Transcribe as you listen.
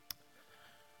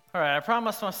All right, I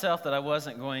promised myself that I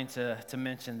wasn't going to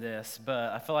mention this,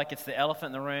 but I feel like it's the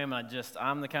elephant in the room, and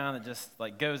I'm the kind that just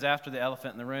like goes after the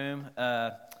elephant in the room.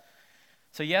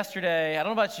 So yesterday, I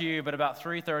don't know about you, but about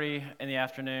 3:30 in the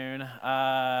afternoon,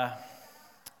 I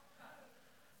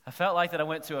felt like that I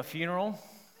went to a funeral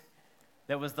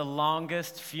that was the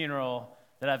longest funeral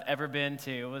that I've ever been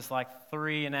to. It was like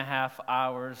 3.5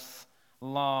 hours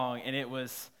long, and it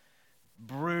was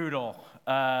brutal.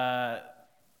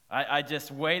 I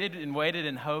just waited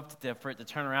and hoped for it to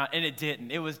turn around, and it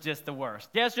didn't. It was just the worst.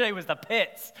 Yesterday was the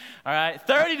pits, all right?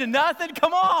 30-0,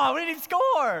 come on, we didn't even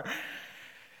score.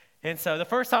 And so the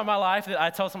first time in my life that I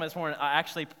told someone this morning,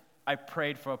 I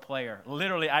prayed for a player.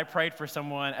 Literally, I prayed for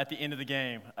someone at the end of the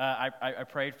game. I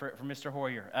prayed for Mr.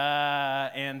 Hoyer,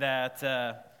 and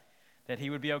that he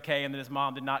would be okay, and that his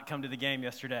mom did not come to the game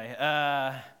yesterday.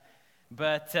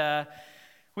 But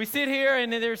we sit here,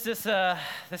 and there's this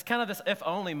kind of this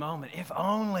if-only moment. If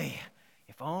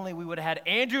only we would have had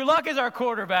Andrew Luck as our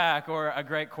quarterback, or a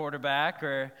great quarterback,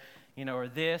 or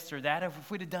this or that.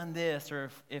 If we'd have done this, or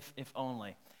if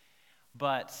only.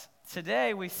 But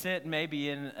today we sit maybe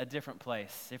in a different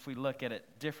place if we look at it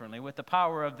differently, with the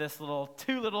power of this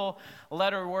two little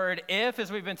letter word, if, as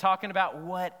we've been talking about.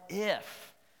 What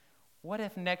if? What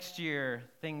if next year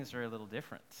things are a little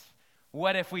different?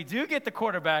 What if we do get the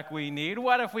quarterback we need?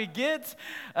 What if we get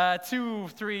 2,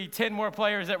 3, 10 more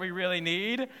players that we really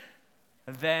need?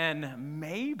 Then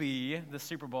maybe the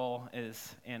Super Bowl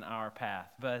is in our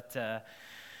path. But,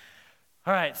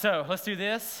 all right, so let's do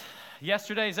this.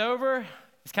 Yesterday's over.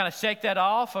 Just kind of shake that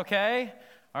off, okay?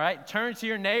 All right, turn to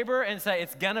your neighbor and say,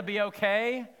 it's going to be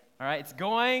okay. All right, it's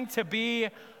going to be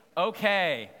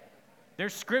okay.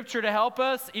 There's scripture to help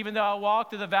us. Even though I walk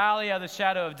through the valley of the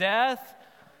shadow of death,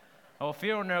 I will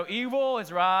fear no evil.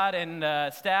 His rod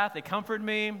and staff, they comfort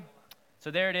me.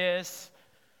 So there it is.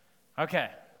 Okay.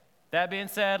 That being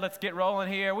said, let's get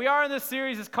rolling here. We are in this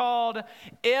series. It's called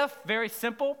If, very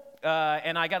simple.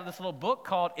 And I got this little book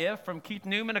called If from Keith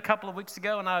Newman a couple of weeks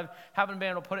ago, and I haven't been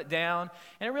able to put it down.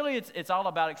 And it's all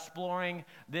about exploring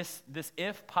this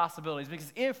if possibilities,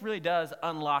 because if really does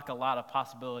unlock a lot of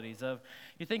possibilities.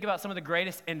 You think about some of the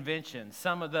greatest inventions,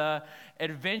 some of the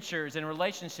adventures and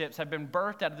relationships have been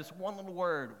birthed out of this one little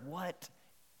word, what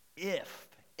if?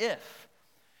 If.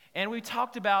 And we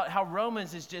talked about how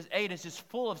Romans 8 is just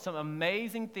full of some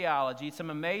amazing theology, some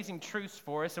amazing truths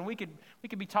for us, and we could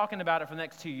be talking about it for the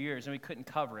next 2 years, and we couldn't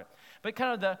cover it. But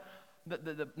kind of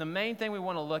the main thing we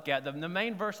want to look at, the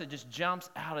main verse that just jumps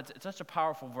out, it's such a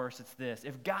powerful verse, it's this.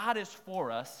 If God is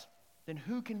for us, then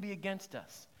who can be against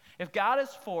us? If God is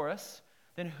for us,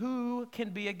 then who can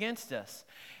be against us?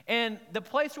 And the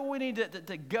place where we need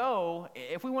to go,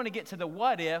 if we want to get to the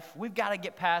what if, we've got to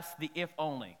get past the if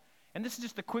only. And this is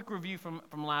just a quick review from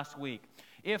last week.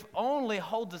 If only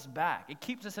holds us back. It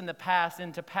keeps us in the past,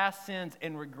 into past sins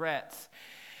and regrets.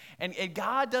 And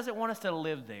God doesn't want us to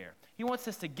live there. He wants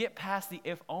us to get past the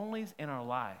if-onlys in our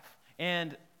life.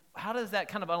 And how does that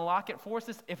kind of unlock it for us?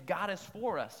 If God is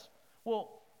for us.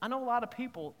 Well, I know a lot of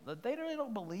people, they really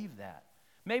don't believe that.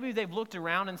 Maybe they've looked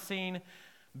around and seen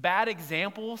bad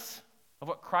examples of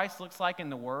what Christ looks like in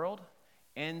the world.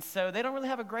 And so they don't really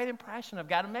have a great impression of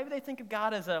God. And maybe they think of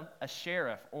God as a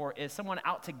sheriff, or as someone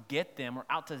out to get them or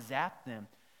out to zap them.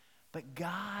 But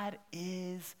God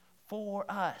is for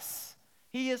us.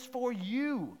 He is for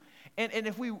you. And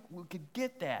if we could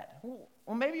get that,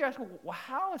 well, maybe you're asking, well,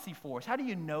 how is he for us? How do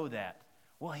you know that?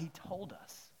 Well, he told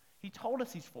us. He told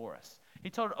us he's for us. He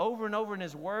told it over and over in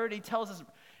his word. He tells us,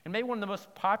 and maybe one of the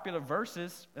most popular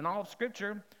verses in all of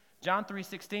Scripture, John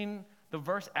 3:16, the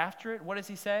verse after it, what does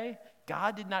he say?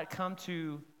 God did not come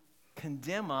to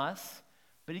condemn us,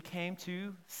 but he came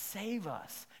to save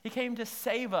us. He came to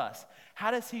save us.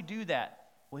 How does he do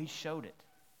that? Well, he showed it.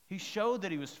 He showed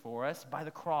that he was for us by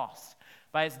the cross,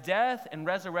 by his death and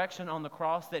resurrection on the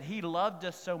cross, that he loved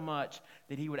us so much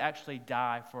that he would actually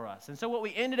die for us. And so what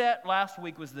we ended at last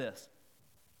week was this.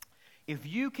 If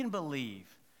you can believe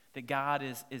that God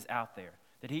is out there,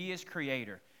 that he is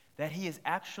creator, that he is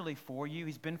actually for you,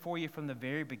 he's been for you from the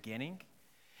very beginning.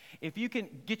 If you can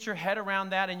get your head around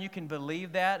that, and you can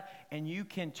believe that, and you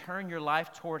can turn your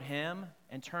life toward him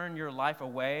and turn your life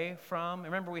away from,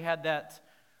 remember we had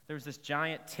there was this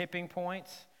giant tipping point.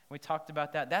 We talked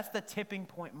about that. That's the tipping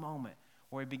point moment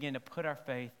where we begin to put our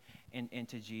faith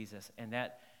into Jesus, and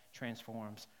that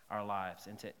transforms our lives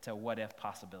into what-if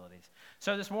possibilities.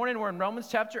 So this morning we're in Romans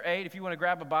chapter 8. If you want to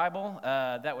grab a Bible,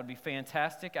 that would be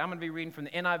fantastic. I'm going to be reading from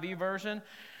the NIV version.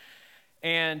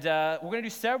 And we're going to do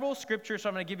several scriptures, so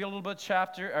I'm going to give you a little bit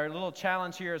a little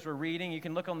challenge here as we're reading. You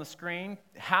can look on the screen.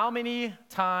 How many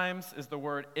times is the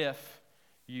word if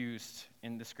used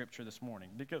in the scripture this morning,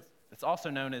 because it's also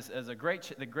known as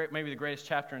maybe the greatest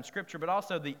chapter in scripture, but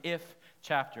also the if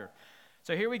chapter.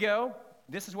 So here we go.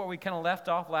 This is where we kind of left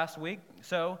off last week.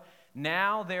 So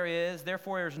now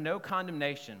therefore there is no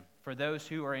condemnation for those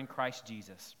who are in Christ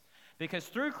Jesus. Because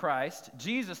through Christ,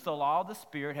 Jesus, the law of the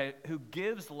Spirit who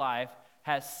gives life,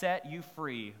 has set you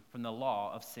free from the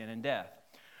law of sin and death.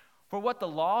 For what the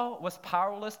law was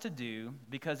powerless to do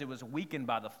because it was weakened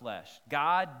by the flesh,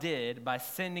 God did by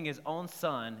sending his own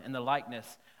Son in the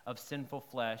likeness of sinful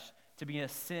flesh to be a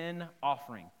sin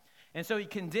offering. And so he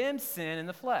condemned sin in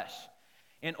the flesh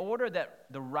in order that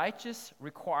the righteous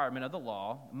requirement of the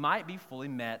law might be fully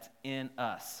met in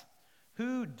us,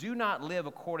 who do not live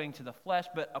according to the flesh,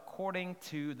 but according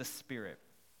to the Spirit.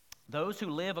 Those who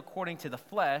live according to the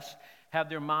flesh have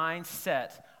their minds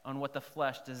set on what the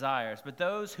flesh desires. But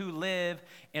those who live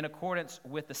in accordance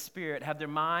with the Spirit have their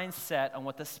minds set on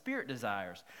what the Spirit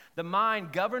desires. The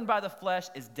mind governed by the flesh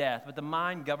is death, but the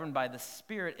mind governed by the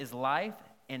Spirit is life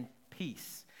and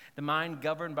peace. The mind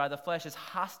governed by the flesh is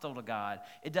hostile to God.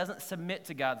 It doesn't submit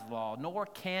to God's law, nor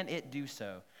can it do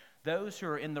so. Those who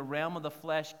are in the realm of the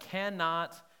flesh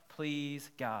cannot please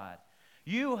God.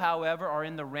 You, however, are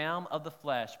in the realm of the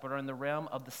flesh, but are in the realm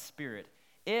of the Spirit,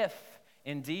 if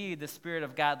indeed the Spirit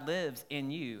of God lives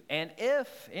in you. And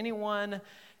if anyone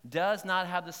does not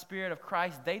have the Spirit of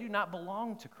Christ, they do not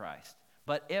belong to Christ.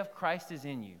 But if Christ is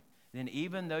in you, then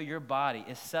even though your body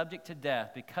is subject to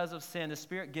death because of sin, the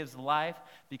Spirit gives life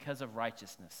because of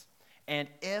righteousness. And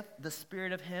if the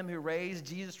Spirit of him who raised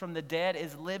Jesus from the dead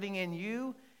is living in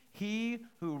you, he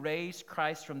who raised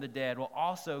Christ from the dead will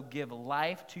also give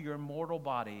life to your mortal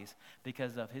bodies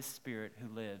because of his Spirit who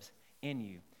lives in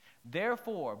you.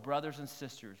 Therefore, brothers and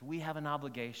sisters, we have an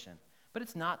obligation, but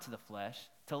it's not to the flesh,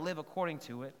 to live according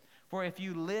to it. For if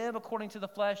you live according to the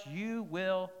flesh, you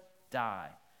will die.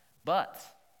 But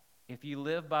if you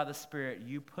live by the Spirit,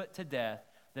 you put to death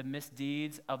the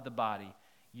misdeeds of the body,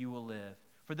 you will live.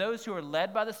 For those who are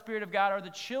led by the Spirit of God are the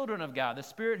children of God. The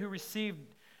Spirit you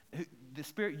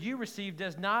received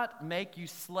does not make you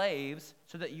slaves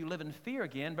so that you live in fear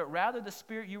again, but rather the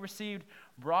Spirit you received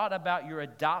brought about your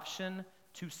adoption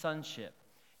to sonship.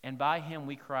 And by him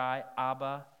we cry,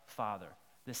 Abba, Father.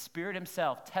 The Spirit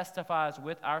himself testifies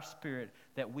with our spirit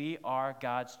that we are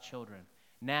God's children.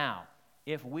 Now,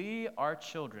 if we are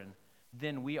children,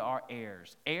 then we are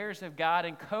heirs, heirs of God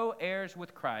and co-heirs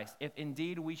with Christ, if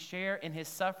indeed we share in his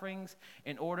sufferings,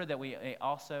 in order that we may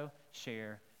also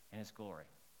share in his glory.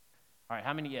 All right,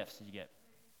 how many ifs did you get?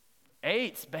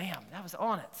 8. Bam, that was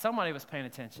on it. Somebody was paying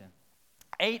attention.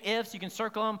 8 ifs, you can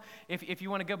circle them if you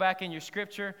want to go back in your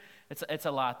scripture. It's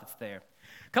a lot that's there.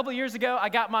 A couple of years ago, I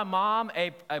got my mom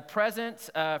a present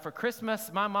for Christmas.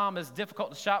 My mom is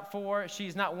difficult to shop for.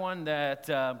 She's not one that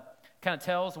kind of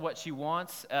tells what she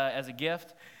wants as a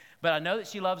gift. But I know that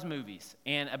she loves movies.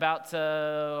 And about,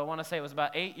 I want to say it was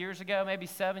about 8 years ago, maybe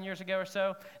 7 years ago or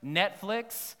so,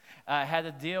 Netflix had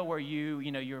a deal where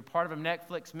you're part of a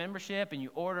Netflix membership and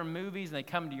you order movies and they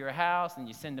come to your house and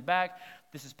you send it back.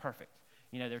 This is perfect.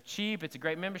 They're cheap. It's a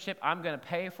great membership. I'm going to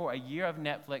pay for a year of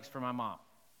Netflix for my mom.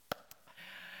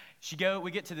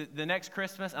 We get to the next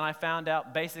Christmas, and I found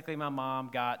out basically my mom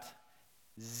got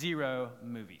 0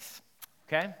 movies,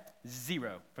 okay?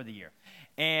 0 for the year.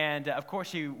 And, of course,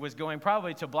 she was going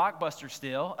probably to Blockbuster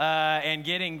still and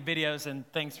getting videos and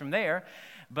things from there,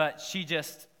 but she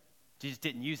just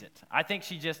didn't use it. I think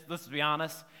let's be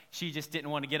honest, she just didn't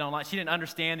want to get online. She didn't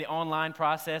understand the online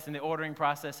process and the ordering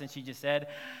process, and she just said,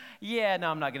 yeah, no,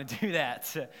 I'm not going to do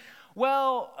that.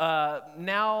 Well,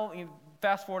 now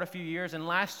fast forward a few years, and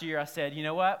last year I said, you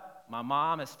know what? My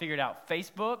mom has figured out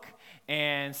Facebook,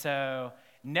 and so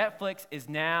Netflix is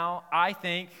now, I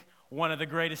think, one of the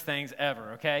greatest things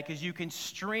ever, okay? Because you can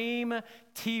stream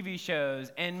TV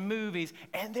shows and movies,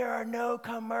 and there are no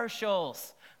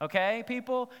commercials, okay,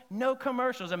 people? No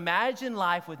commercials. Imagine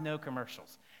life with no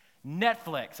commercials.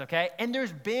 Netflix, okay? And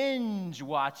there's binge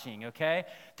watching, okay?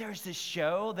 There's this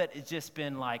show that has just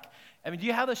been like, do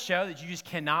you have a show that you just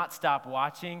cannot stop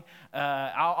watching?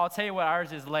 I'll tell you what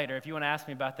ours is later if you want to ask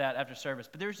me about that after service.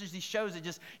 But there's just these shows that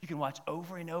you can watch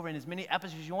over and over in as many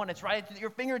episodes as you want. It's right at your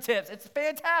fingertips. It's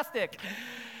fantastic.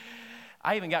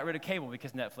 I even got rid of cable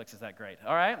because Netflix is that great,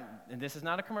 all right? And this is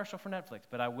not a commercial for Netflix,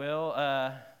 but I will,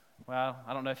 I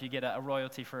don't know if you get a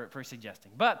royalty for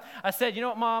suggesting. But I said, you know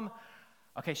what, Mom?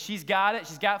 Okay, she's got it.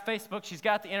 She's got Facebook. She's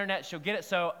got the internet. She'll get it.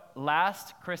 So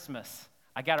last Christmas,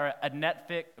 I got her a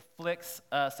Netflix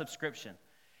subscription. I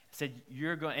said,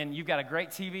 you've got a great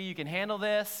TV. You can handle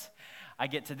this. I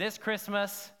get to this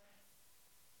Christmas,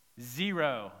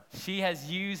 0. She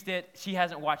has used it. She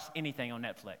hasn't watched anything on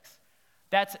Netflix.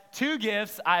 That's 2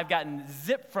 gifts I've gotten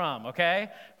zipped from, okay?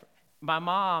 My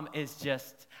mom is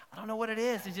just, I don't know what it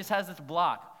is. It just has this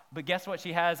block. But guess what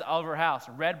she has all over her house?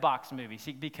 Redbox movie.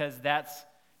 Because that's,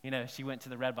 she went to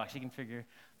the Redbox. She can figure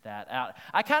that out.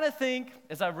 I kind of think,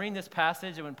 as I read this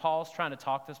passage, and when Paul's trying to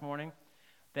talk this morning,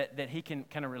 that he can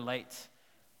kind of relate.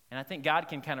 And I think God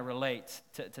can kind of relate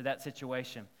to that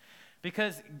situation.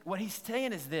 Because what he's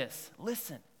saying is this: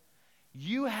 listen,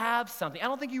 you have something. I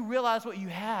don't think you realize what you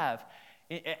have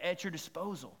at your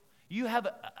disposal. You have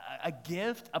a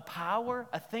gift, a power,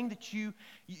 a thing that you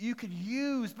could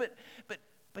use,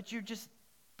 but you're just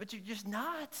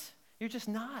not. You're just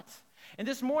not. And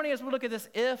this morning, as we look at this,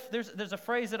 there's a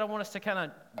phrase that I want us to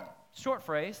kind of, short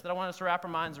phrase that I want us to wrap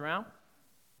our minds around.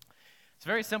 It's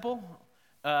very simple.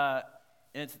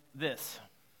 It's this: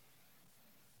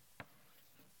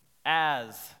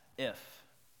 as if.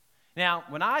 Now,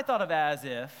 when I thought of as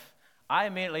if, I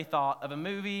immediately thought of a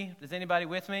movie. Is anybody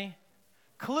with me?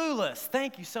 Clueless.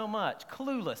 Thank you so much.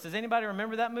 Clueless. Does anybody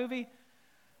remember that movie?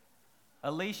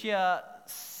 Alicia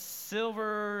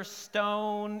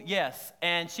Silverstone. Yes.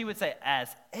 And she would say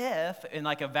as if in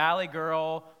like a Valley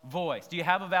Girl voice. Do you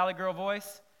have a Valley Girl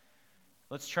voice?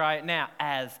 Let's try it now.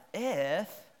 As if.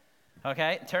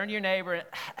 Okay. Turn to your neighbor and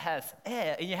as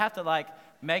if. And you have to like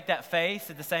make that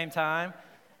face at the same time.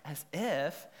 As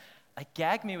if. Like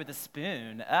gag me with a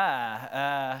spoon.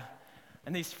 And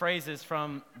these phrases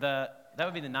from that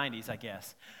would be the 90s, I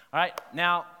guess. All right,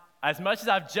 now, as much as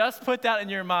I've just put that in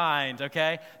your mind,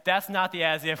 okay, that's not the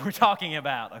as if we're talking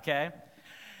about, okay?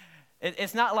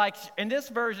 It's not like, in this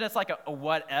version, it's like a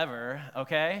whatever,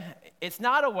 okay? It's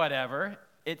not a whatever.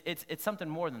 It's something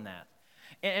more than that.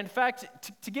 In fact,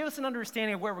 to give us an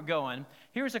understanding of where we're going,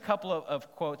 here's a couple of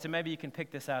quotes, and maybe you can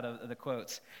pick this out of the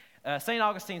quotes. St.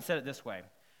 Augustine said it this way: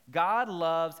 God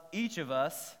loves each of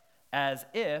us as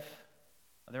if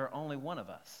there are only one of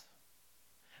us.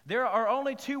 There are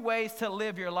only 2 ways to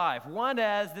live your life. One,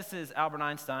 this is Albert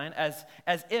Einstein, as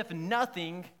if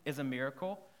nothing is a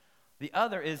miracle. The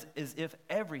other is if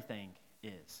everything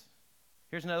is.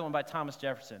 Here's another one by Thomas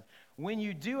Jefferson. When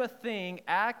you do a thing,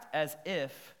 act as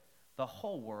if the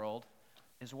whole world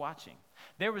is watching.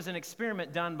 There was an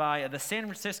experiment done by the San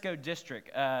Francisco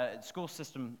district school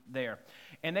system there.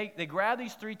 And they grabbed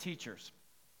these 3 teachers,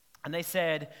 and they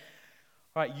said,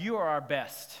 all right, you are our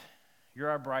best. You're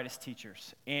our brightest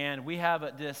teachers. And we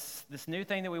have this new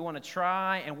thing that we want to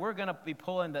try, and we're going to be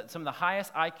pulling some of the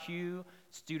highest IQ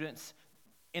students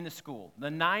in the school,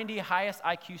 the 90 highest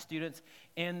IQ students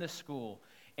in the school.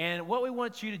 And what we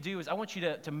want you to do is I want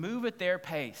you to move at their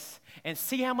pace and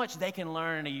see how much they can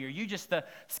learn in a year. The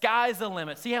sky's the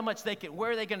limit. See how much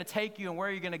where they're going to take you and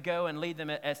where you're going to go and lead them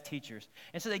as teachers.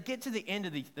 And so they get to the end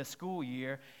of the school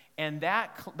year, and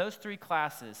those 3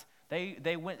 classes,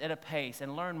 They went at a pace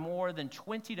and learned more than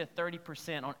 20 to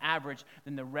 30% on average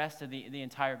than the rest of the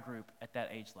entire group at that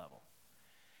age level.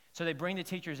 So they bring the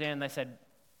teachers in. They said,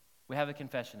 we have a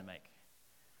confession to make.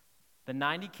 The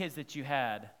 90 kids that you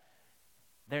had,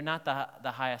 they're not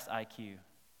the highest IQ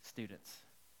students.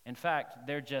 In fact,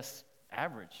 they're just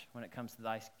average when it comes to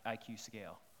the IQ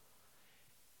scale.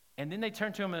 And then they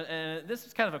turned to him, and this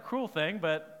is kind of a cruel thing,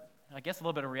 but I guess a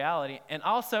little bit of reality. And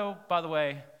also, by the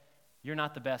way, you're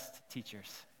not the best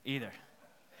teachers either.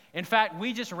 In fact,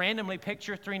 we just randomly picked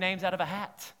your 3 names out of a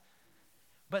hat.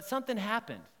 But something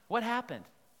happened. What happened?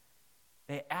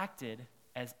 They acted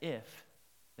as if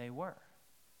they were.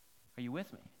 Are you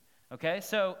with me? Okay,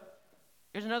 so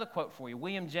here's another quote for you.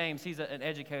 William James, he's an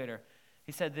educator.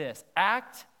 He said this: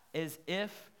 act as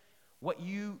if what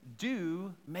you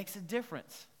do makes a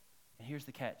difference. And here's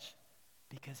the catch: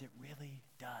 because it really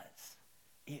does.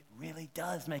 It really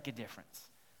does make a difference.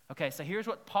 Okay, so here's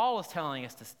what Paul is telling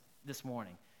us this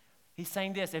morning. He's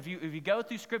saying this: if you go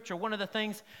through Scripture, one of the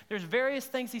things, there's various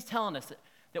things he's telling us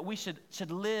that we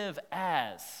should live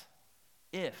as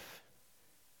if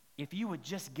you would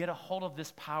just get a hold of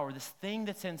this power, this thing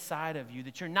that's inside of you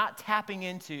that you're not tapping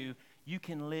into, you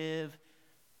can live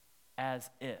as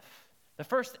if. The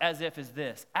first as if is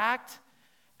this: act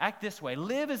this way.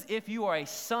 Live as if you are a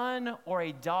son or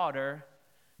a daughter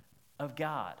of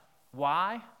God.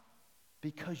 Why?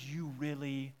 Because you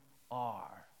really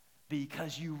are.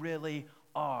 Because you really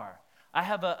are. I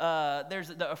have there's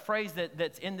a phrase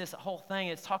that's in this whole thing.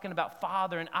 It's talking about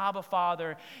Father and Abba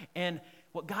Father. And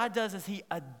what God does is He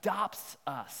adopts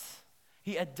us.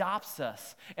 He adopts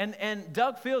us. And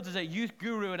Doug Fields is a youth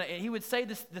guru, and he would say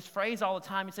this phrase all the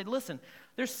time. He'd say, listen,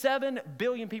 there's 7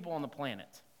 billion people on the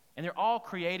planet, and they're all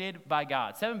created by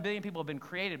God. 7 billion people have been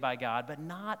created by God, but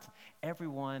not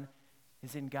everyone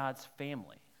is in God's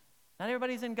family. Not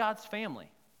everybody's in God's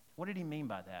family. What did he mean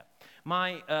by that?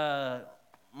 My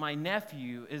my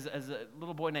nephew is a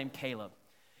little boy named Caleb.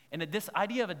 And this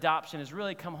idea of adoption has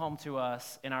really come home to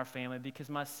us in our family because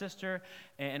my sister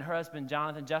and her husband,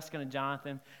 Jonathan, Jessica and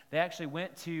Jonathan, they actually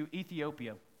went to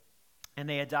Ethiopia, and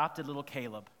they adopted little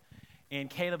Caleb. And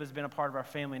Caleb has been a part of our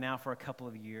family now for a couple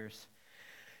of years.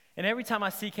 And every time I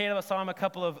see Caleb, I saw him a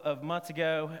couple of months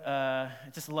ago. I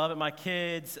just love it. My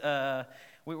kids, they're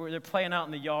playing out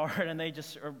in the yard, and they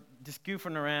just are just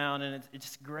goofing around, and it's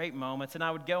just great moments. And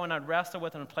I would go and I'd wrestle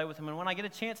with him and play with him. And when I get a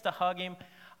chance to hug him,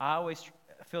 I always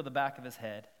feel the back of his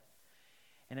head.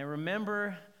 And I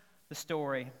remember the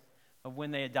story of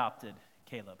when they adopted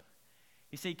Caleb.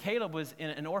 You see, Caleb was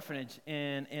in an orphanage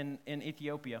in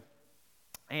Ethiopia.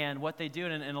 And what they do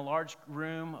in a large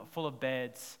room full of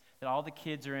beds, that all the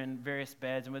kids are in various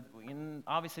beds, and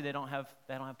obviously they don't have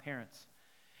parents.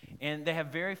 And they have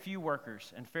very few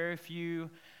workers and very few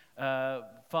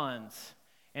funds.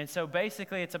 And so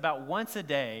basically it's about once a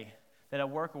day that a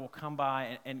worker will come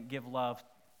by and give love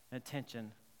and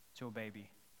attention to a baby.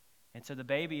 And so the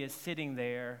baby is sitting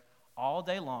there all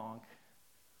day long,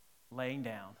 laying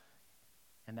down,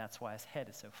 and that's why his head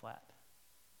is so flat.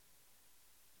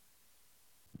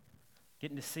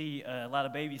 Getting to see a lot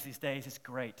of babies these days is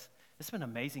great. This has been an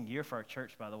amazing year for our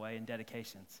church, by the way, in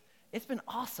dedications. It's been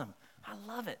awesome. I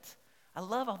love it. I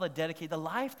love all the dedicated. The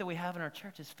life that we have in our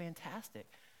church is fantastic.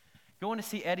 Going to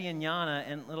see Eddie and Yana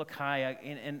and little Kaya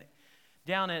and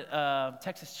down at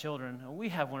Texas Children, we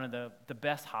have one of the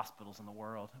best hospitals in the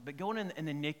world. But going in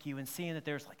the NICU and seeing that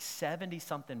there's like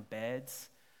 70-something beds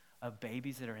of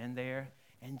babies that are in there,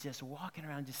 and just walking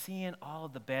around, just seeing all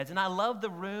of the beds. And I love the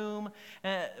room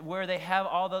where they have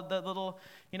all the little,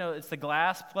 it's the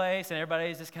glass place, and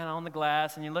everybody's just kind of on the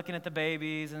glass, and you're looking at the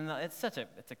babies, and it's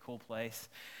a cool place.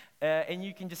 And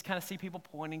you can just kind of see people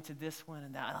pointing to this one,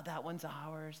 and that one's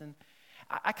ours. And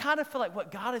I kind of feel like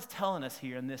what God is telling us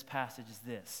here in this passage is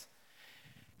this.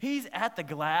 He's at the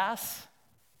glass,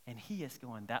 and he is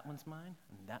going, that one's mine,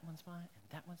 and that one's mine,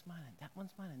 and that one's mine, and that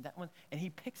one's mine, and that one. And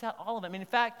he picks out all of them. And in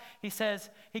fact, he says,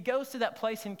 he goes to that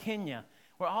place in Kenya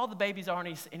where all the babies are,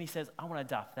 and he says, I want to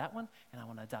adopt that one, and I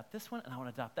want to adopt this one, and I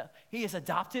want to adopt that. He has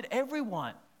adopted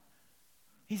everyone.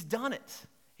 He's done it.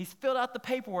 He's filled out the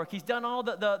paperwork. He's done all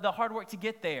the hard work to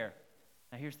get there.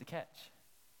 Now here's the catch.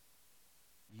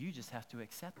 You just have to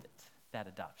accept it, that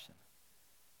adoption.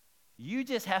 You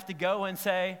just have to go and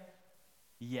say,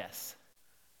 yes,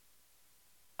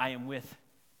 I am with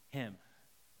him.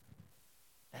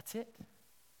 That's it.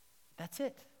 That's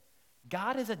it.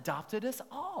 God has adopted us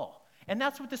all. And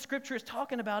that's what the scripture is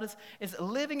talking about, is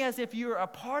living as if you're a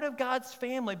part of God's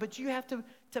family, but you have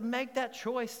to make that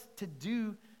choice to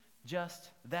do just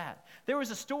that. There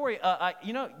was a story, do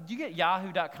you get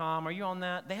yahoo.com? Are you on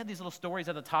that? They had these little stories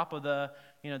at the top of the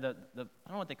I don't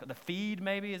know what they call the feed,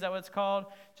 maybe, is that what it's called?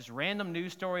 Just random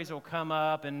news stories will come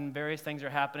up and various things are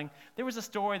happening. There was a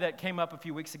story that came up a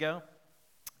few weeks ago,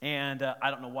 and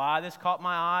I don't know why this caught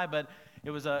my eye, but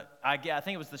it was I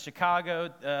think it was the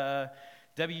Chicago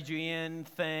WGN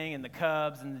thing and the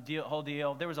Cubs and the whole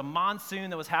deal. There was a monsoon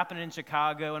that was happening in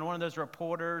Chicago, and one of those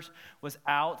reporters was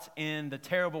out in the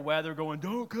terrible weather going,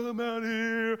 don't come out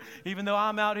here, even though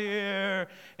I'm out here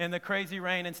in the crazy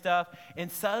rain and stuff.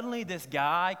 And suddenly this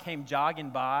guy came jogging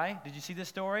by. Did you see this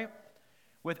story?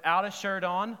 Without a shirt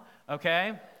on,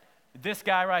 okay? This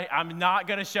guy right here, I'm not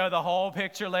going to show the whole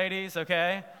picture, ladies,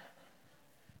 okay?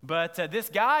 But this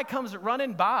guy comes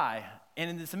running by, and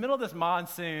in the middle of this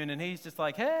monsoon, and he's just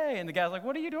like, hey, and the guy's like,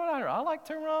 what are you doing out here? I like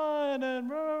to run, and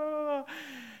blah, blah, blah.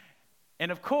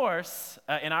 And of course,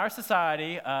 in our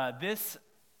society, this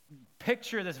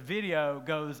picture, this video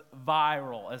goes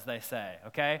viral, as they say,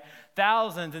 okay?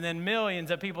 Thousands and then millions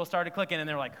of people started clicking, and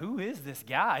they're like, who is this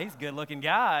guy? He's a good-looking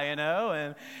guy,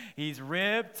 and he's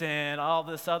ripped and all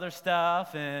this other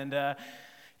stuff, and,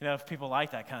 if people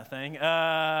like that kind of thing.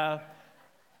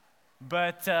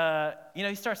 But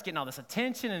he starts getting all this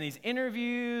attention in these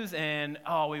interviews, and,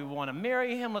 we want to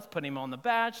marry him. Let's put him on The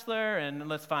Bachelor, and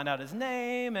let's find out his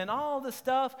name, and all this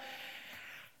stuff.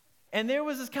 And there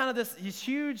was this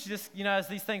huge, as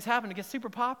these things happen, it gets super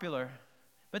popular.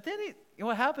 But then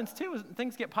what happens, too, is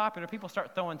things get popular. People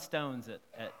start throwing stones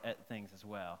at things as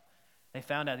well. They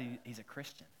found out he's a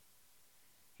Christian.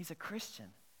 He's a Christian.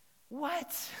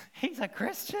 What? He's a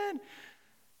Christian?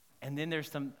 And then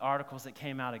there's some articles that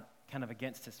came out kind of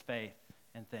against his faith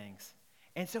and things.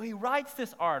 And so he writes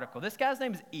this article. This guy's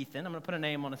name is Ethan. I'm going to put a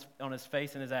name on his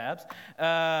face and his abs.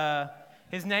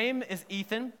 His name is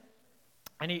Ethan,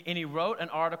 and he wrote an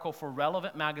article for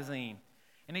Relevant magazine.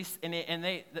 And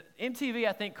the MTV,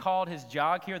 I think, called his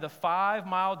jog here the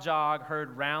 5-mile jog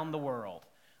heard round the world.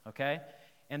 Okay?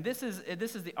 And this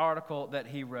is the article that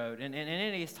he wrote. And in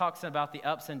it, he talks about the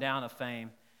ups and downs of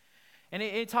fame. And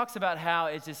it talks about how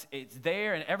it's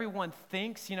there, and everyone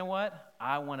thinks, you know what?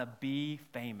 I want to be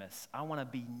famous. I want to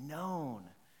be known.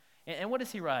 And what does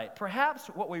he write? Perhaps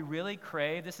what we really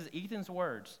crave, this is Ethan's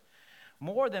words,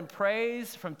 more than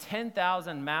praise from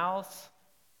 10,000 mouths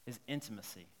is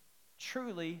intimacy,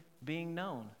 truly being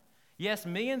known. Yes,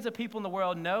 millions of people in the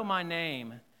world know my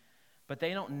name, but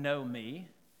they don't know me.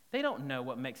 They don't know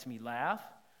what makes me laugh.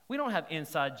 We don't have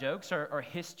inside jokes or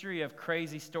history of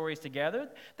crazy stories together.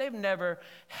 They've never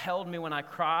held me when I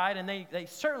cried, and they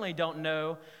certainly don't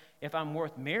know if I'm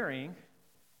worth marrying.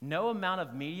 No amount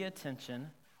of media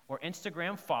attention or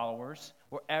Instagram followers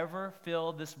will ever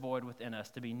fill this void within us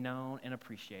to be known and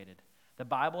appreciated. The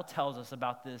Bible tells us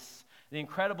about this, the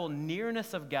incredible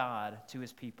nearness of God to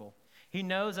his people. He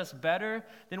knows us better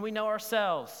than we know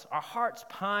ourselves. Our hearts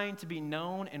pine to be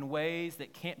known in ways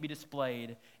that can't be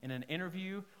displayed in an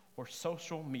interview or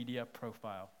social media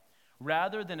profile.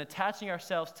 Rather than attaching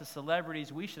ourselves to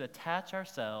celebrities, we should attach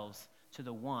ourselves to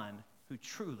the one who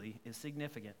truly is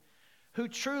significant, who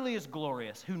truly is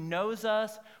glorious, who knows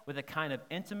us with a kind of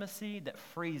intimacy that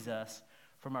frees us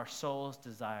from our soul's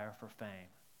desire for fame.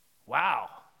 Wow.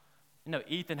 You know,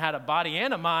 Ethan had a body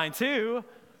and a mind too.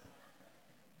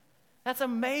 That's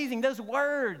amazing, those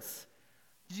words.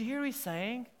 Did you hear what he's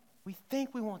saying? We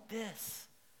think we want this,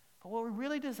 but what we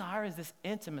really desire is this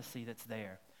intimacy that's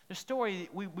there. The story,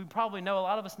 we probably know, a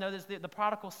lot of us know this, the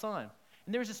prodigal son.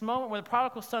 And there's this moment where the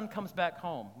prodigal son comes back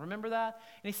home. Remember that?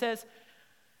 And he says,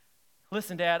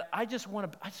 listen, Dad, I just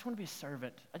want to be a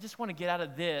servant. I just want to get out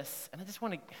of this, and I just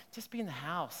want to just be in the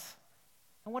house.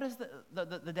 And what does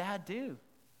the dad do?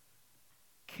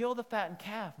 Kill the fattened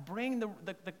calf. Bring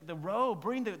the robe.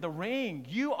 Bring the ring.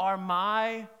 You are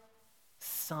my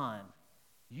son.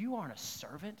 You aren't a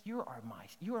servant. You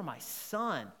are my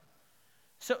son.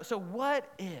 So what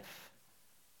if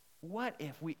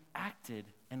we acted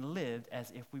and lived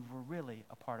as if we were really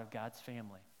a part of God's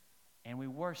family, and we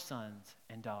were sons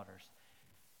and daughters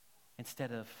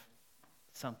instead of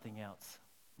something else?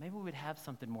 Maybe we would have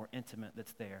something more intimate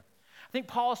that's there. I think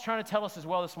Paul is trying to tell us as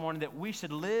well this morning that we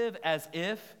should live as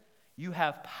if you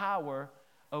have power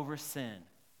over sin,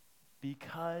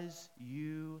 because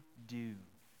you do.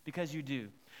 Because you do.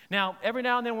 Now, every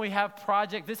now and then we have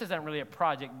projects. This isn't really a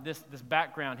project, this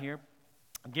background here.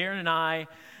 Garen and I,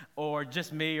 or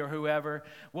just me or whoever,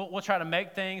 we'll try to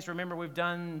make things. Remember, we've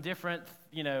done different,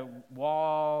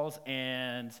 walls,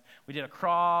 and we did a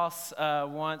cross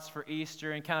once for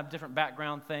Easter, and kind of different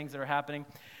background things that are happening.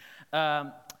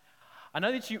 I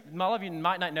know that all of you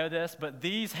might not know this, but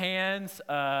these hands,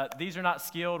 these are not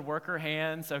skilled worker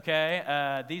hands,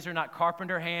 okay? These are not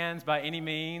carpenter hands by any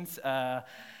means. I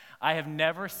have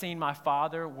never seen my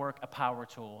father work a power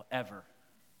tool, ever.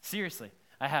 Seriously,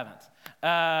 I haven't.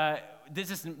 This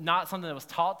is not something that was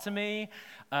taught to me.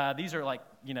 These are like,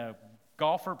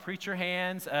 golfer, preacher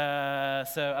hands, so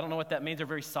I don't know what that means. They're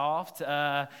very soft.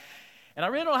 And I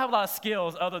really don't have a lot of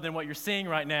skills other than what you're seeing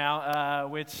right now,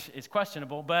 which is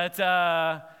questionable, but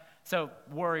so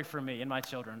worry for me and my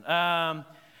children.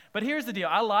 But here's the deal.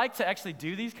 I like to actually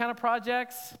do these kind of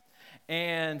projects,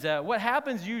 and what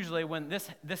happens usually when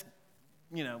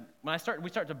when we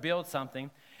start to build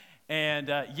something, and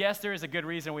yes, there is a good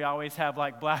reason we always have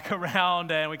like black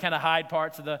around, and we kind of hide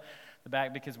parts of the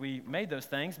back because we made those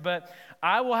things, but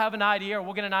I will have an idea, or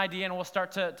we'll get an idea, and we'll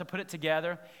start to put it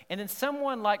together. And then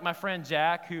someone like my friend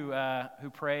Jack, who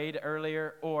prayed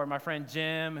earlier, or my friend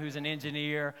Jim, who's an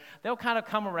engineer, they'll kind of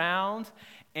come around,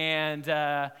 and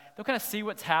they'll kind of see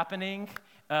what's happening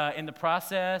in the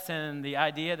process and the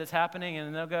idea that's happening,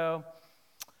 and they'll go,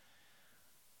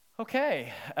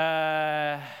 okay,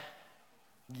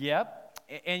 yep.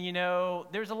 And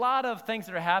there's a lot of things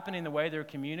that are happening the way they're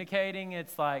communicating.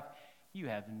 It's like, you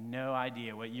have no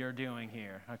idea what you're doing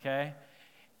here, okay?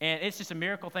 And it's just a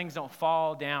miracle things don't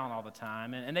fall down all the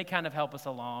time. And they kind of help us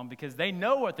along because they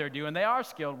know what they're doing. They are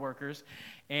skilled workers,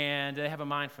 and they have a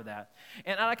mind for that.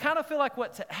 And I kind of feel like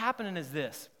what's happening is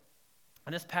this.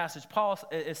 In this passage, Paul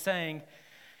is saying,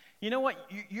 you know what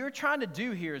you're trying to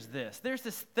do here is this. There's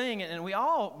this thing, and we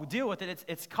all deal with it.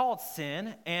 It's called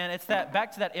sin, and it's that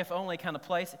back to that if-only kind of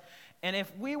place. And if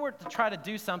we were to try to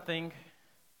do something,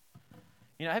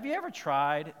 have you ever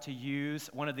tried to use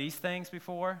one of these things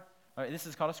before? This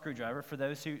is called a screwdriver for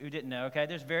those who didn't know, okay?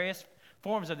 There's various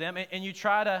forms of them, and you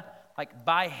try to,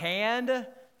 by hand,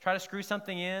 try to screw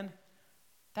something in.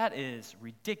 That is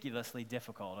ridiculously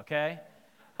difficult, okay?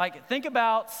 Think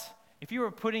about if you were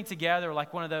putting together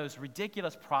one of those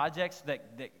ridiculous projects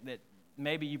that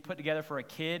maybe you put together for a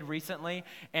kid recently,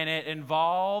 and it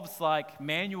involves like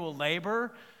manual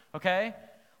labor, okay?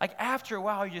 Like after a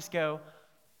while, you just go,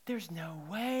 there's no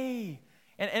way.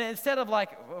 And instead of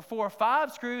like 4 or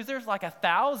 5 screws, there's like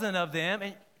 1,000 of them.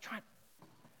 And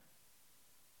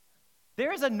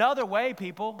there's another way,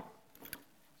 people.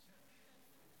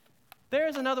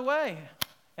 There's another way.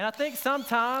 And I think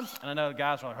sometimes, and I know the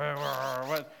guys are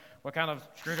like, hey, what kind of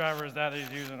screwdriver is that he's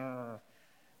using?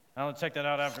 I'll check that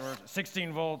out afterwards.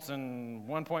 16 volts and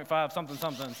 1.5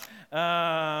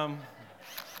 something.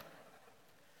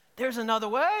 There's another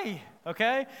way,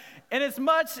 okay? And it's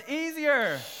much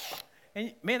easier.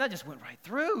 And man, that just went right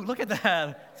through. Look at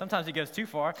that. Sometimes it goes too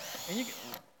far.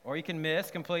 Or you can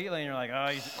miss completely, and you're like, oh,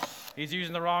 he's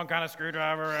using the wrong kind of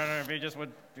screwdriver, and if he just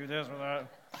would do this or that.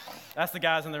 That's the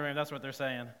guys in the room. That's what they're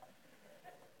saying.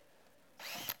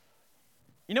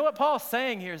 You know what Paul's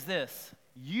saying here is this.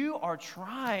 You're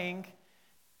trying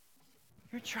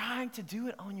to do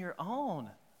it on your own.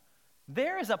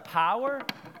 There is a power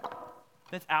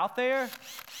that's out there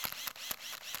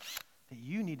that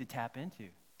you need to tap into.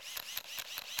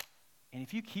 And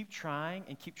if you keep trying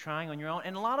on your own,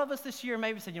 and a lot of us this year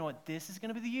maybe said, you know what, this is going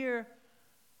to be the year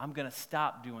I'm going to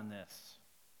stop doing this.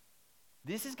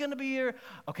 This is going to be your,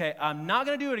 okay, I'm not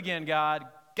going to do it again, God.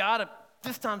 God,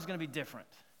 this time's going to be different.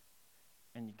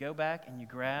 And you go back and you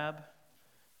grab,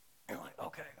 and you're like,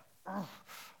 okay,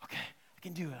 I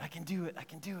can do it. I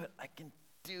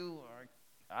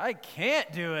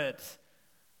can't do it.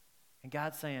 And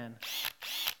God's saying,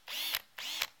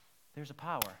 there's a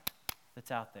power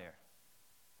that's out there.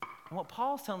 And what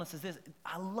Paul's telling us is this.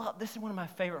 This is one of my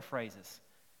favorite phrases.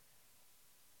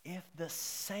 If the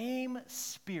same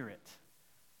Spirit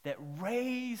that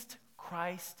raised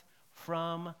Christ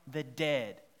from the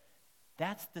dead,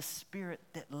 that's the Spirit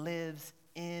that lives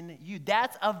in you.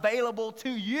 That's available to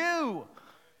you.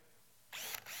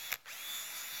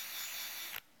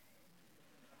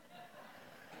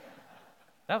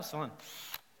 That was fun.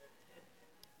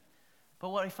 But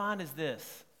what I find is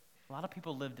this. A lot of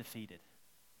people live defeated.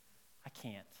 I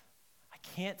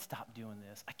can't stop doing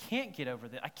this. I can't get over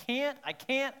this. I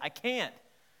can't.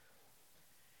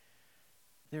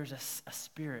 There's a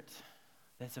Spirit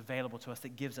that's available to us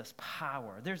that gives us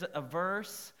power. There's a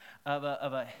verse of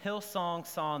a Hillsong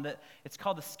song that it's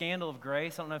called The Scandal of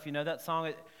Grace. I don't know if you know that song.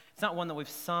 It's not one that we've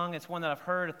sung. It's one that I've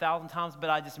heard 1,000 times,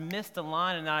 but I just missed a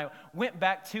line, and I went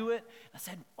back to it. I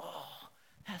said, oh,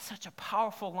 that's such a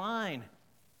powerful line.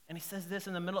 And he says this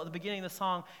in the beginning of the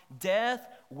song, death,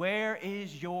 where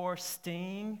is your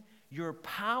sting? Your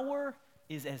power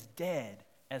is as dead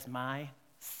as my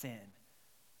sin.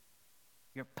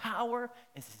 Your power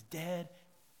is as dead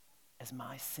as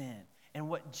my sin. And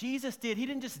what Jesus did, he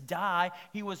didn't just die,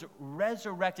 he was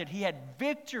resurrected. He had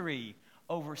victory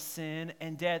over sin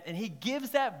and death, and he gives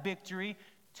that victory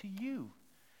to you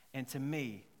and to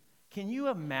me. Can you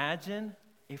imagine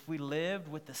if we lived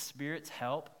with the Spirit's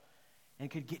help and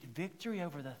could get victory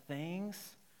over the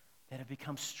things that have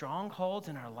become strongholds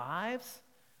in our lives?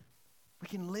 We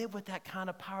can live with that kind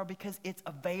of power because it's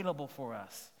available for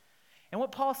us. And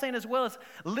what Paul's saying as well is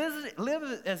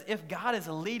live as if God is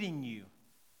leading you,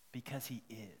 because he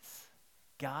is.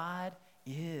 God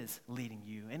is leading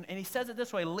you. And he says it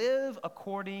this way, live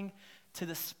according to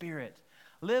the Spirit.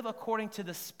 Live according to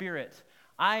the Spirit.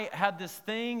 I have this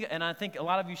thing, and I think a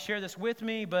lot of you share this with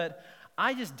me, but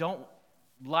I just don't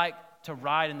like to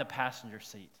ride in the passenger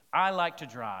seat. I like to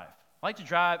drive. I like to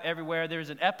drive everywhere.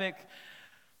 There's an epic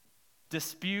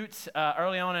dispute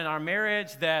early on in our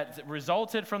marriage that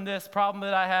resulted from this problem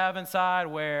that I have inside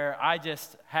where I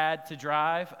just had to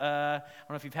drive. I don't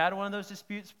know if you've had one of those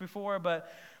disputes before,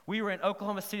 but we were in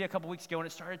Oklahoma City a couple weeks ago, and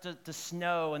it started to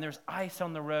snow, and there's ice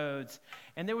on the roads.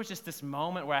 And there was just this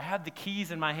moment where I had the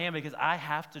keys in my hand because I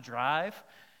have to drive.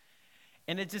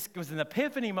 And it was an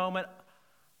epiphany moment.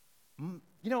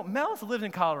 You know, Mel's lived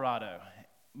in Colorado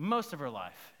most of her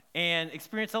life and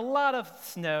experienced a lot of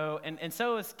snow, and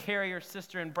so is Carrie, her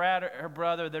sister, and Brad, her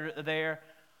brother, that are there.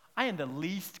 I am the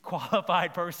least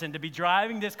qualified person to be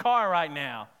driving this car right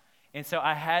now. And so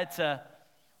I had to,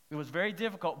 it was very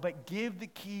difficult, but give the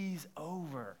keys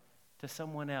over to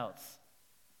someone else.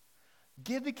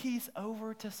 Give the keys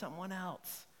over to someone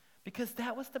else, because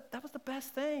that was the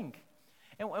best thing.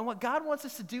 And what God wants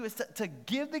us to do is to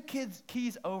give the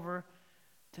keys over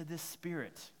to this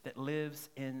Spirit that lives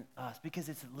in us, because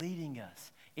it's leading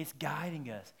us, it's guiding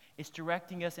us, it's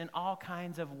directing us in all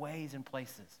kinds of ways and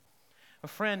places. A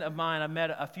friend of mine I met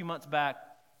a few months back,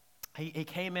 he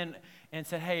came in and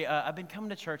said, hey, I've been coming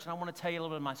to church, and I want to tell you a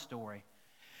little bit of my story.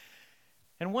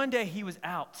 And one day he was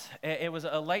out. It was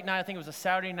a late night. I think it was a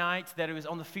Saturday night that it was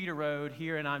on the feeder road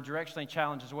here, and I'm directionally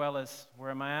challenged as well as, where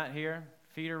am I at here?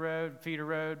 Feeder road.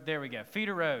 There we go.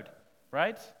 Feeder road,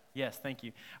 right? Yes, thank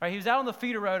you. All right, he was out on the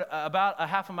feeder road about a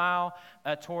half a mile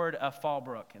toward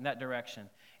Fallbrook in that direction.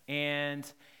 And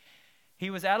he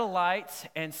was at a light,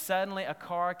 and suddenly a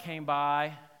car came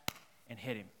by and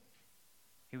hit him.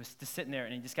 He was just sitting there,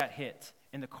 and he just got hit,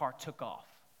 and the car took off,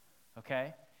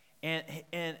 okay?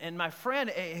 And my friend,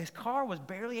 his car was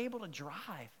barely able to drive.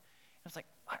 I was like,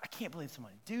 I can't believe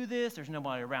someone would do this. There's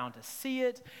nobody around to see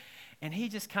it. And he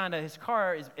just kind of, his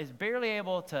car is barely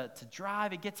able to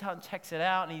drive. He gets out and checks it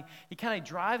out, and he kind of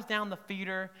drives down the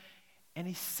feeder, and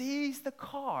he sees the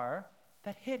car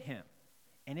that hit him.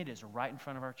 And it is right in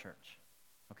front of our church,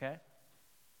 okay?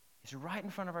 It's right in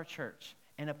front of our church.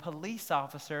 And a police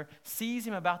officer sees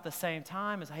him about the same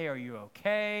time, and says, hey, are you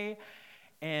okay?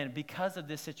 And because of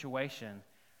this situation,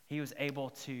 he was able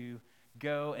to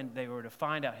go, and they were to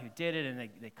find out who did it, and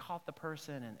they caught the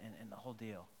person and the whole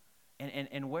deal.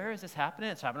 And where is this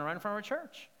happening? It's happening right in front of our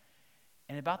church.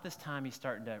 And about this time, he's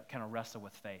starting to kind of wrestle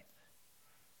with faith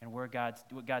and what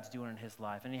God's doing in his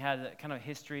life. And he had a kind of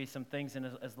history, some things in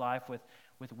his life with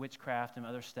witchcraft and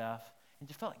other stuff. And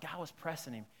just felt like God was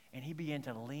pressing him. And he began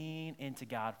to lean into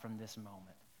God from this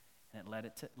moment. And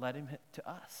it led him to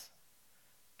us.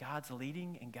 God's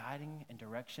leading and guiding and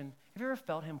direction. Have you ever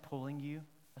felt him pulling you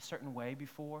a certain way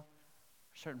before?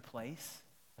 A certain place?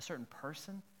 A certain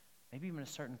person? Maybe even a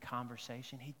certain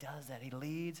conversation? He does that. He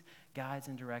leads, guides,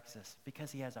 and directs us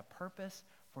because he has a purpose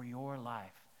for your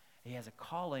life. He has a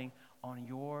calling on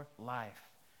your life,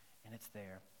 and it's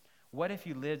there. What if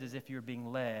you lived as if you were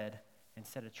being led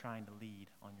instead of trying to lead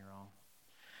on your own?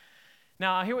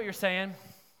 Now, I hear what you're saying.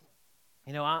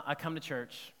 You know, I come to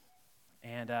church,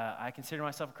 and I consider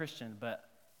myself a Christian, but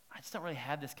I just don't really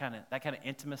have that kind of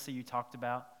intimacy you talked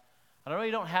about. I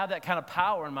really don't have that kind of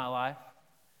power in my life,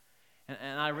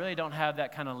 and I really don't have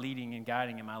that kind of leading and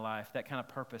guiding in my life, that kind of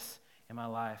purpose in my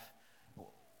life.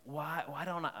 Why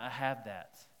don't I have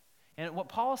that? And what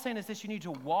Paul is saying is this: you need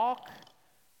to walk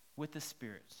with the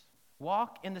Spirit.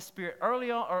 Walk in the Spirit. Early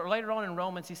on, or later on in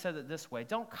Romans, he said it this way: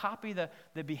 don't copy the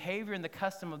behavior and the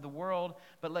custom of the world,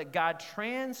 but let God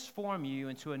transform you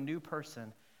into a new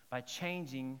person by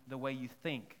changing the way you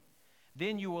think.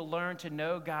 Then you will learn to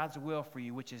know God's will for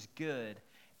you, which is good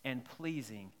and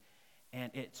pleasing,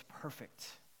 and it's perfect.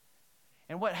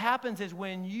 And what happens is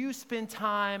when you spend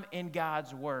time in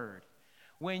God's Word,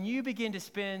 when you begin to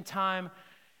spend time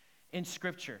in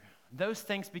Scripture, those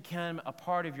things become a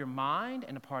part of your mind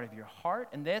and a part of your heart,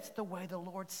 and that's the way the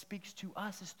Lord speaks to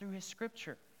us, is through his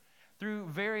Scripture, through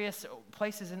various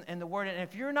places in the Word. And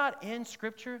if you're not in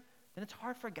Scripture, then it's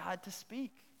hard for God to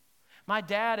speak. My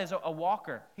dad is a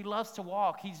walker. He loves to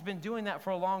walk. He's been doing that for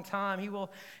a long time.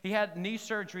 He had knee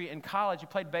surgery in college. He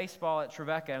played baseball at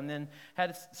Trevecca and then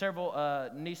had several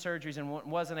knee surgeries and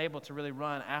wasn't able to really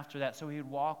run after that, so he would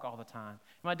walk all the time.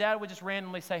 My dad would just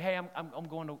randomly say, hey, I'm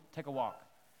going to take a walk.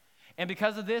 And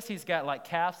because of this, he's got like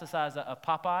calves the size of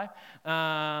Popeye.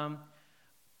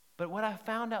 But what I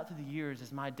found out through the years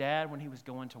is my dad, when he was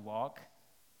going to walk,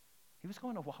 he was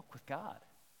going to walk with God.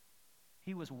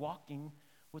 He was walking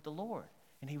with the Lord,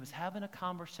 and he was having a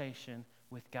conversation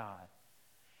with God.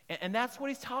 And that's what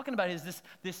he's talking about, is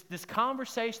this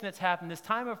conversation that's happened, this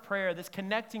time of prayer, this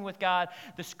connecting with God.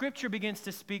 The Scripture begins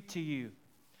to speak to you.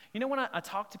 You know, when I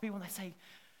talk to people and they say,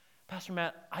 Pastor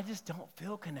Matt, I just don't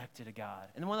feel connected to God.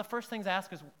 And one of the first things I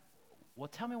ask is, well,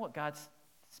 tell me what God's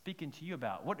speaking to you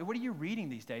about. What are you reading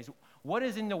these days? What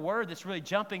is in the Word that's really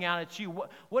jumping out at you?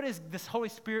 What is this Holy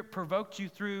Spirit provoked you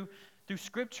through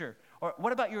Scripture? Or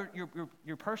what about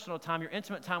your personal time, your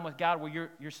intimate time with God, where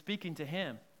you're speaking to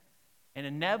Him? And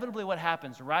inevitably what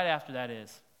happens right after that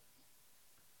is,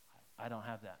 I don't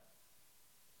have that.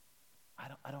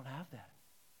 I don't have that.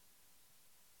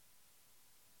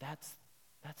 That's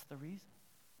the reason.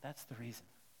 That's the reason.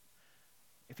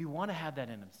 If you want to have that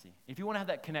intimacy, if you want to have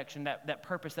that connection, that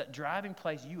purpose, that driving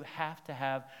place, you have to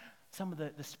have some of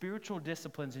the spiritual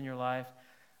disciplines in your life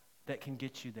that can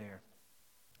get you there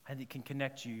and that can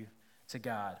connect you to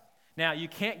God. Now, you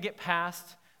can't get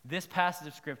past this passage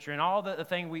of Scripture and all the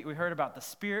thing we heard about the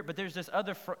Spirit, but there's this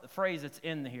other phrase that's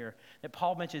in here that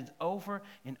Paul mentions over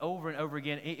and over and over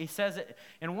again. He says it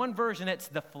in one version, it's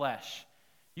the flesh.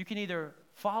 You can either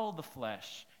follow the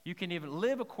flesh, you can even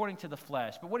live according to the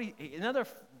flesh. But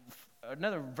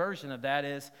another version of that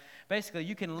is basically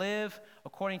you can live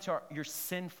according to your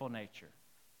sinful nature,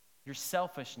 your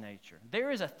selfish nature.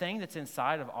 There is a thing that's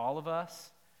inside of all of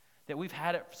us that we've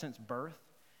had it since birth.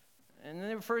 And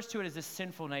it refers to it as this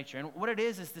sinful nature. And what it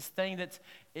is this thing that's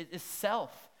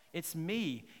self. It's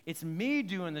me. It's me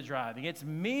doing the driving. It's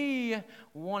me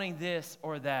wanting this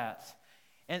or that.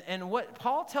 And what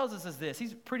Paul tells us is this.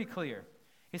 He's pretty clear.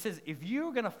 He says, if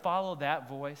you're going to follow that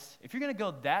voice, if you're going to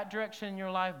go that direction in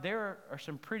your life, there are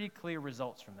some pretty clear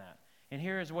results from that. And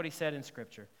here is what he said in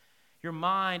Scripture. Your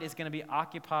mind is going to be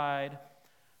occupied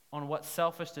on what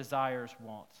selfish desires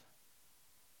want.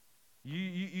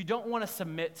 You don't want to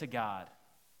submit to God.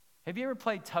 Have you ever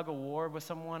played tug of war with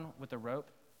someone with a rope?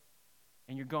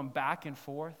 And you're going back and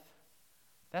forth?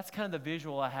 That's kind of the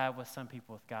visual I have with some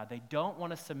people with God. They don't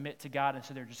want to submit to God, and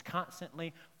so they're just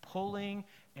constantly pulling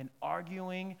and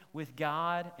arguing with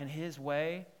God and his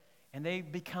way, and they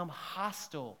become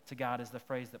hostile to God, is the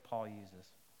phrase that Paul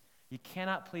uses. You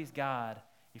cannot please God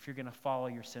if you're going to follow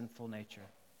your sinful nature.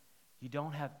 You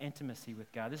don't have intimacy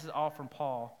with God. This is all from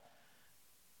Paul,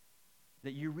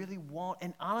 that you really want,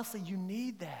 and honestly, you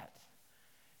need that.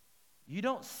 You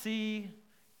don't see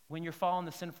when you're following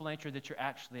the sinful nature that you're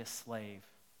actually a slave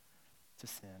to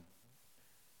sin.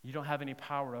 You don't have any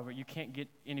power over it. You can't get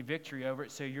any victory over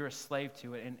it, so you're a slave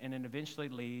to it, and it eventually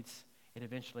leads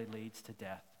to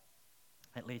death.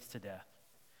 It leads to death.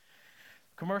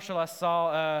 Commercial I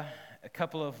saw a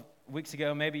couple of weeks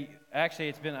ago,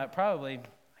 it's been probably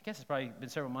been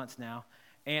several months now,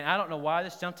 and I don't know why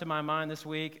this jumped to my mind this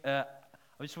week. I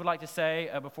just would like to say,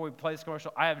 before we play this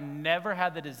commercial, I have never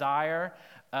had the desire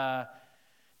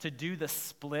to do the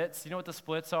splits. You know what the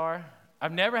splits are?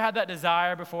 I've never had that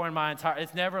desire before in my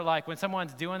it's never like when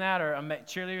someone's doing that, or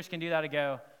cheerleaders can do that, I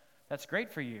go, that's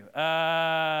great for you.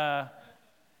 But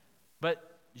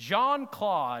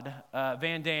Jean-Claude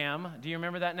Van Damme, do you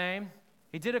remember that name?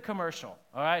 He did a commercial.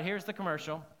 All right, here's the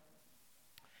commercial.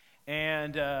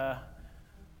 And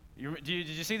did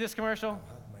you see this commercial? I've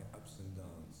had my ups and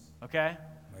downs. Okay.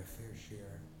 My fair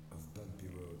share of bumpy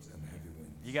roads and heavy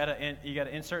winds. You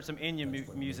gotta insert some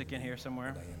Enya music in here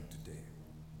somewhere. I am today.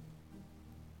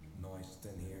 Now I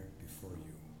stand here before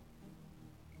you.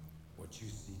 What you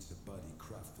see is a body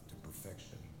crafted to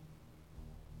perfection.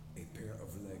 A pair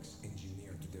of legs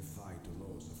engineered to defy the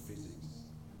laws of physics.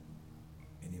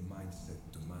 And a mindset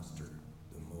to master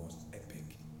the most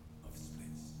epic of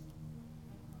splits.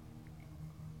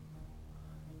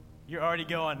 You're already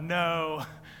going, no,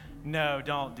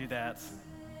 don't do that.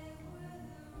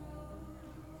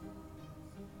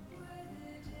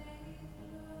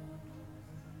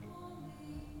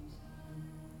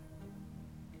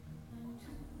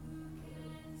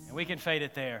 And we can fade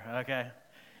it there, okay?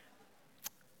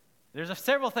 There's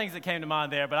several things that came to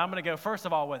mind there, but I'm going to go first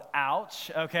of all with ouch,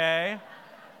 okay?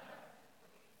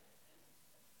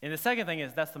 And the second thing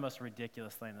is, that's the most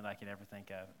ridiculous thing that I could ever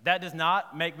think of. That does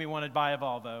not make me want to buy a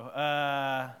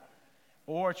Volvo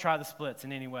or try the splits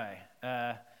in any way.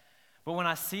 But when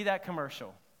I see that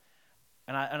commercial,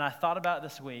 and I thought about it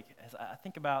this week, as I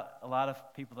think about a lot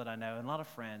of people that I know and a lot of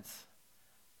friends,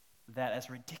 that as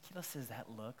ridiculous as that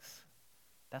looks,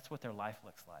 that's what their life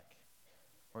looks like,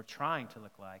 or trying to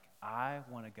look like. I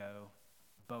want to go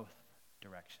both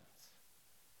directions.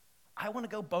 I want to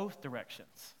go both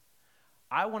directions.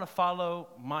 I want to follow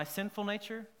my sinful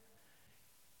nature,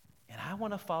 and I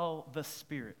want to follow the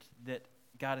Spirit that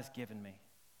God has given me.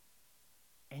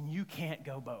 And you can't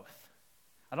go both.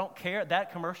 I don't care.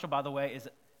 That commercial, by the way,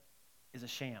 is a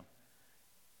sham.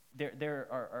 There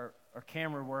are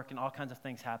camera work and all kinds of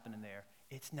things happening there.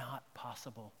 It's not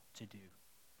possible to do,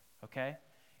 okay?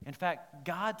 In fact,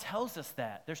 God tells us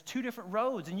that. There's two different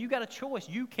roads, and you got a choice.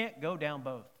 You can't go down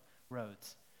both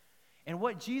roads. And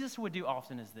what Jesus would do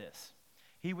often is this.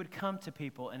 He would come to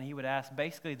people and he would ask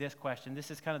basically this question. This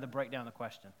is kind of the breakdown of the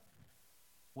question.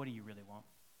 What do you really want?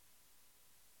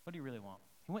 What do you really want?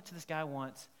 He went to this guy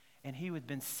once, and he had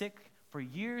been sick for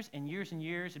years and years and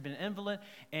years. He'd been an invalid,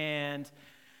 and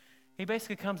he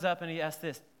basically comes up and he asks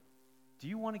this, do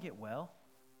you want to get well?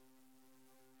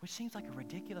 Which seems like a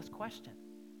ridiculous question.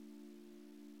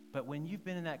 But when you've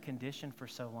been in that condition for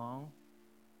so long,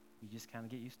 you just kind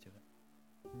of get used to it.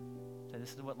 So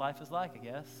this is what life is like, I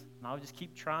guess. And I'll just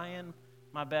keep trying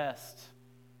my best.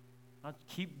 I'll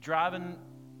keep driving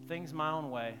things my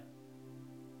own way.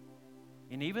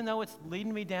 And even though it's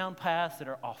leading me down paths that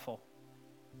are awful,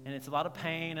 and it's a lot of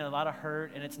pain and a lot of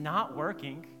hurt, and it's not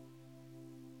working,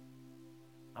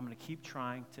 I'm going to keep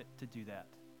trying to do that.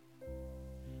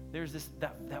 There's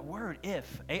that word,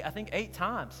 if, I think 8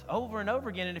 times, over and over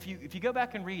again. And if you go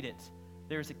back and read it,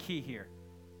 there's a key here.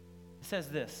 It says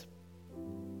this: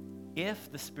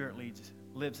 if the Spirit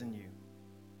lives in you,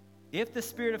 if the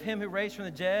Spirit of him who raised from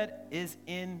the dead is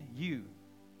in you.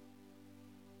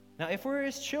 Now, if we're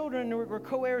his children, we're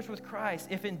co-heirs with Christ,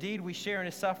 if indeed we share in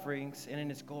his sufferings and in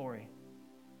his glory.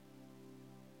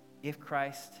 If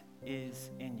Christ is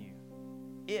in you.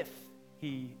 If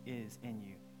he is in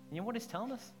you. And you know what he's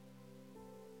telling us?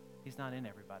 He's not in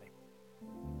everybody.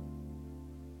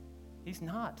 He's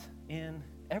not in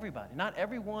everybody. Not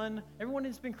everyone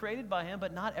has been created by him,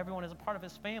 but not everyone is a part of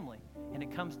his family. And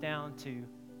it comes down to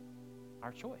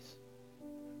our choice.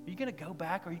 Are you going to go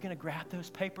back? Are you going to grab those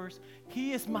papers?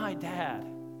 He is my dad.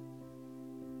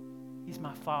 He's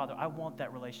my father. I want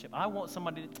that relationship. I want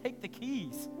somebody to take the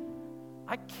keys.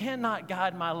 I cannot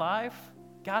guide my life.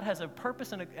 God has a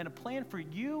purpose and a plan for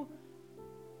you,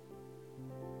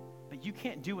 but you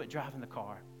can't do it driving the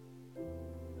car.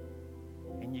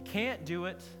 And you can't do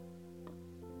it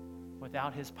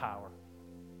without his power.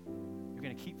 You're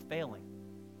going to keep failing.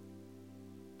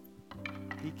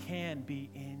 He can be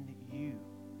in you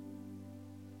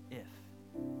if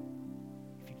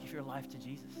you give your life to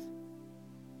Jesus.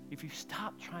 If you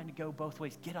stop trying to go both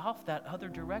ways, get off that other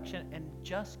direction and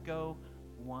just go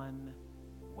one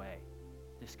way.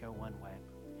 Just go one way.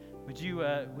 Would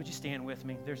you stand with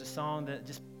me? There's a song that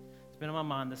it's been on my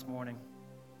mind this morning.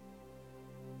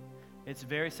 It's a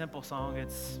very simple song.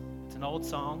 It's an old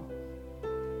song.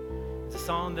 It's a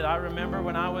song that I remember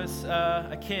when I was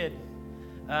a kid.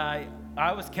 I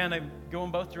was kind of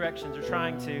going both directions or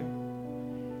trying to,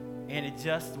 and it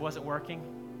just wasn't working.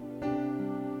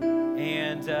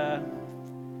 And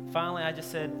finally I just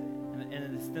said,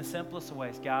 in the simplest of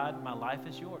ways, God, my life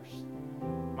is yours.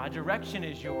 My direction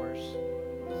is yours.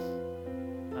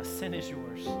 My sin is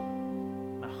yours.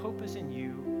 My hope is in you.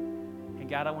 And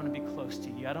God, I want to be close to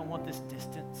you. I don't want this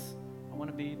distance. I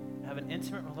want to have an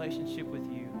intimate relationship with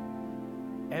you.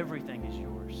 Everything is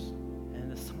yours.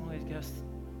 And the song goes,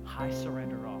 I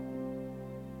surrender all.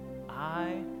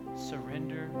 I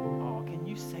surrender all. Can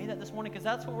you say that this morning? Because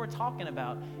that's what we're talking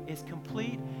about, is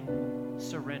complete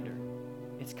surrender.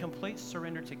 It's complete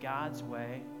surrender to God's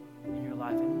way in your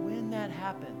life. And when that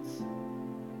happens,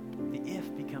 the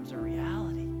if becomes a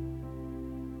reality.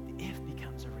 The if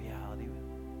becomes a reality.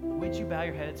 Would you bow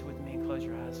your heads with me and close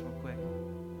your eyes real quick?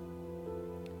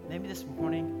 Maybe this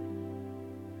morning,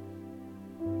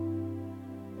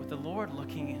 with the Lord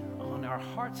looking on our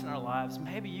hearts and our lives,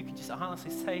 maybe you could just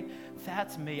honestly say,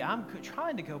 that's me. I'm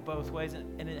trying to go both ways,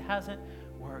 and it hasn't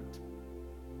worked.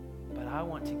 But I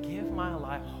want to give my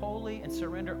life wholly and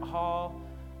surrender all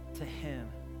to him.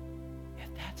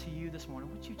 If that's you this morning,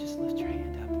 would you just lift your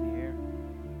hand up in the air?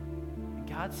 And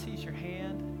God sees your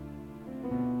hand.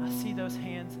 I see those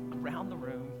hands around the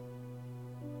room.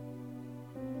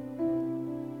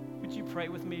 Would you pray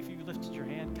with me if you lifted your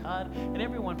hand? God, and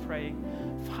everyone pray.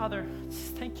 Father,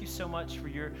 thank you so much for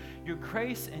your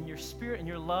grace and your spirit and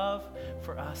your love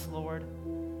for us, Lord.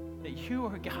 That you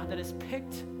are God that has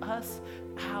picked us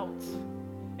out.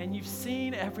 And you've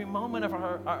seen every moment of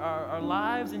our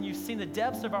lives, and you've seen the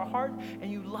depths of our heart,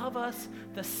 and you love us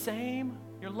the same.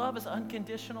 Your love is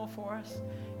unconditional for us.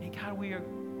 And God, we are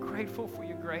grateful for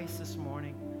your grace this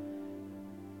morning.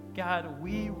 God,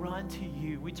 we run to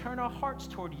you. We turn our hearts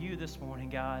toward you this morning,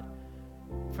 God.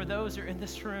 For those who are in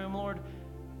this room, Lord,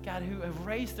 God, who have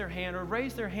raised their hand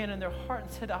in their heart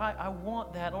and said, I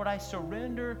want that. Lord, I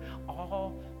surrender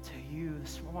all to you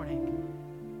this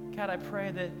morning. God, I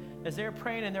pray that as they're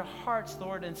praying in their hearts,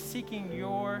 Lord, and seeking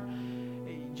your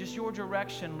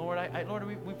direction, Lord,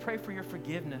 Lord, we pray for your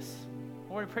forgiveness.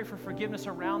 Lord, we pray for forgiveness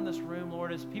around this room,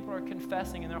 Lord, as people are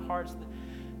confessing in their hearts that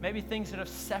maybe things that have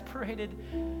separated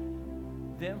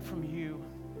them from you.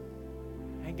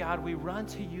 And God, we run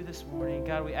to you this morning.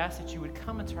 God, we ask that you would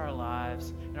come into our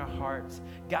lives and our hearts.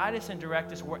 Guide us and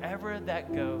direct us wherever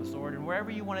that goes, Lord, and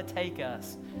wherever you want to take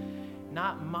us.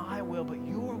 Not my will, but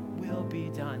your will be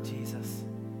done, Jesus.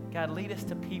 God, lead us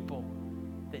to people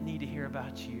that need to hear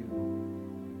about you.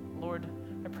 Lord,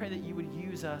 I pray that you would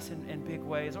use us in big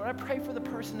ways. Lord, I pray for the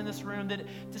person in this room that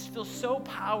just feels so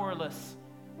powerless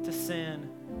to sin,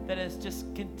 that is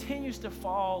just continues to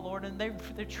fall, Lord, and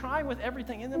they're trying with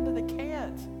everything in them, but they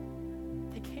can't.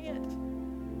 They can't.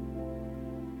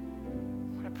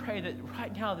 Lord, I pray that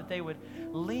right now that they would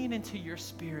lean into your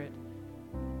spirit,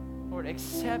 Lord,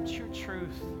 accept your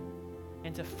truth,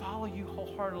 and to follow you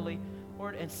wholeheartedly,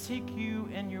 Lord, and seek you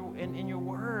in your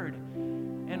word,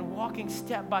 and walking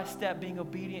step by step, being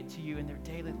obedient to you in their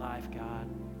daily life, God.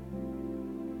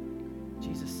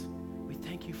 Jesus, we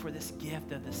thank you for this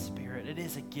gift of the Spirit. It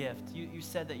is a gift. You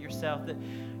said that yourself, that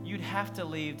you'd have to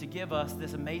leave to give us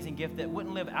this amazing gift that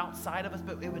wouldn't live outside of us,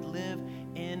 but it would live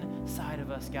inside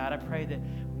of us, God. I pray that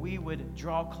we would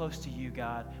draw close to you,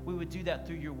 God. We would do that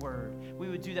through your word. We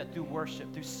would do that through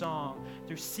worship, through song,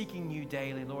 through seeking you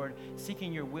daily, Lord,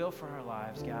 seeking your will for our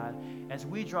lives, God. As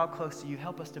we draw close to you,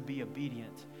 help us to be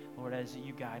obedient, Lord, as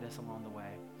you guide us along the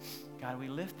way. God, we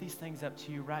lift these things up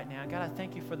to you right now. God, I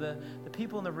thank you for the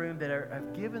people in the room that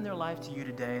have given their life to you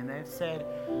today, and they've said,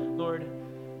 Lord,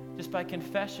 just by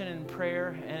confession and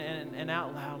prayer and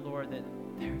out loud, Lord, that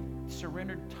they're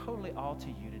surrendered totally all to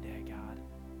you today, God.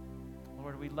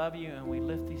 Lord, we love you, and we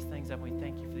lift these things up. We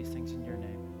thank you for these things in your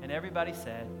name. And everybody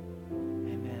said,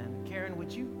 amen. Karen,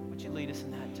 would you lead us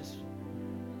in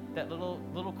that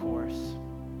little chorus?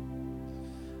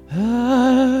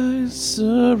 I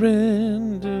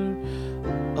surrender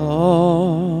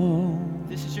all.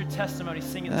 This is your testimony.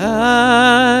 Sing it.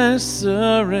 I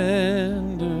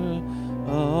surrender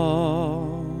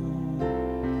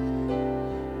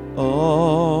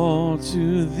all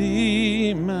to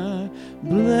thee, my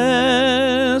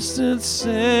blessed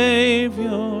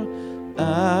Savior.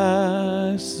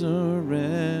 I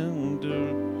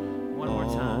surrender. One more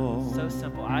time. So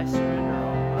simple. I surrender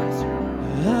all.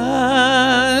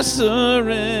 I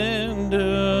surrender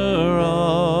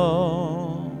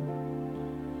all.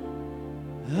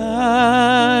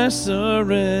 I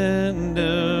surrender